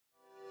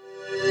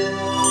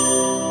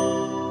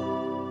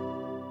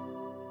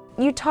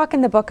you talk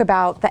in the book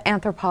about the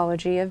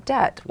anthropology of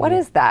debt. What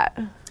is that?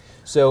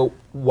 So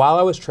while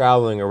I was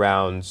traveling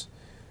around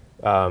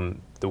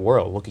the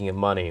world looking at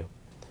money,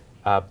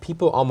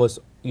 people almost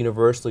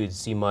universally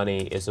see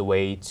money as a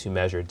way to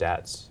measure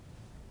debts.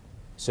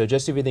 So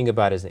just if you think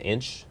about it as an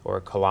inch or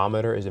a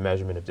kilometer is a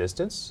measurement of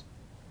distance,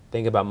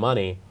 think about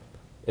money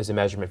as a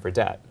measurement for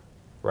debt,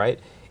 right?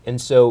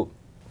 And so,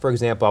 for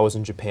example, I was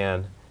in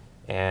Japan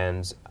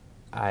and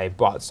I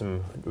bought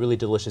some really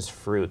delicious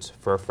fruit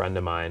for a friend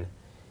of mine.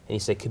 And he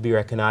said, Kabir,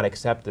 I cannot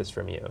accept this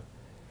from you.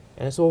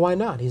 And I said, well, why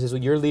not? He says,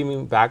 well, you're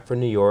leaving back for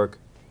New York.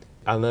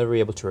 I'll never be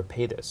able to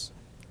repay this.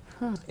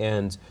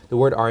 And the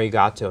word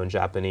arigato in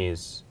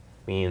Japanese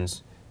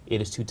means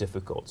it is too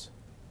difficult,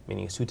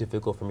 meaning it's too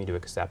difficult for me to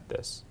accept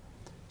this.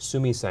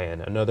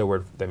 Sumisayan, another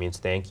word that means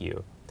thank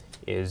you,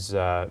 is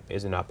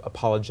an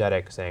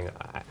apologetic saying,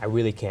 I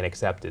really can't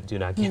accept it. Do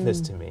not give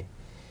this to me.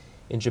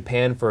 In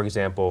Japan, for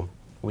example,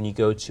 when you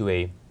go to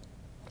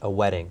a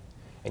wedding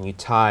and you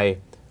tie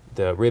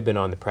the ribbon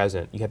on the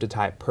present, you have to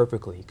tie it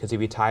perfectly, because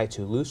if you tie it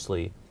too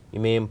loosely, you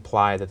may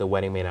imply that the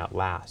wedding may not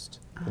last,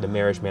 or the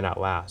marriage may not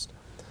last.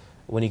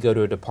 When you go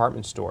to a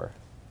department store,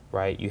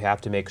 right, you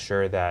have to make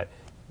sure that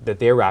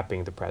they're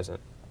wrapping the present,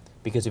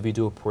 because if you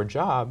do a poor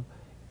job,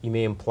 you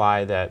may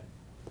imply that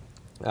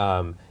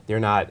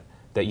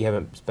that you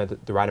haven't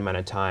spent the right amount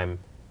of time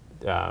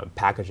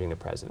packaging the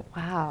present.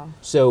 Wow.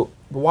 So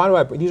why do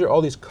I? These are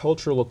all these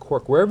cultural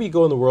quirks. Wherever you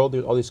go in the world,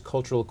 there's all these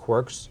cultural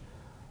quirks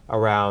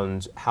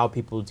around how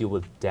people deal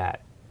with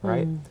debt,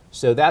 right?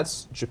 So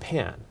that's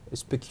Japan.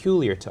 It's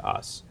peculiar to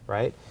us,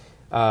 right?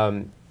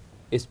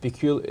 It's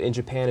peculiar in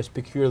Japan. It's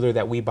peculiar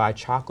that we buy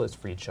chocolates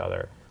for each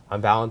other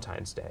on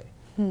Valentine's Day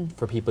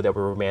for people that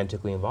we're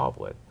romantically involved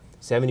with.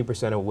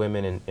 70% of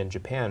women in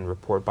Japan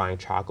report buying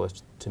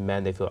chocolates to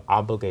men they feel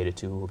obligated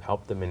to who have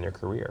helped them in their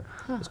career.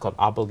 It's called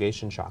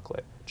obligation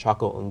chocolate,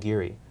 choco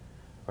ungiri,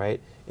 right?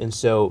 And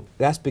so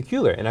that's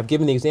peculiar. And I've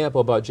given the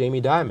example about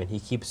Jamie Dimon. He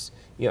keeps,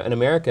 in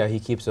America, he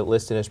keeps a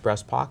list in his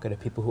breast pocket of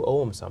people who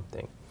owe him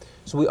something.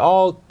 So we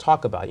all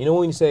talk about,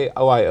 when you say,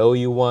 oh, I owe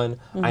you one,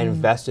 I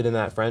invested in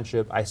that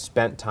friendship, I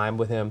spent time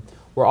with him.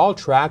 We're all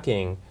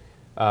tracking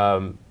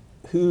who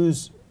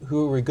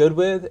we're good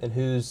with and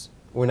who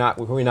we're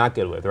not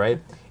good with, right?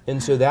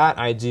 And so that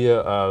idea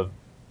of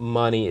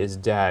money is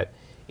debt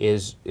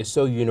is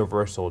so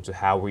universal to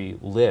how we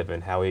live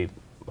and how we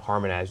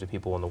harmonize with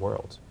people in the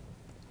world.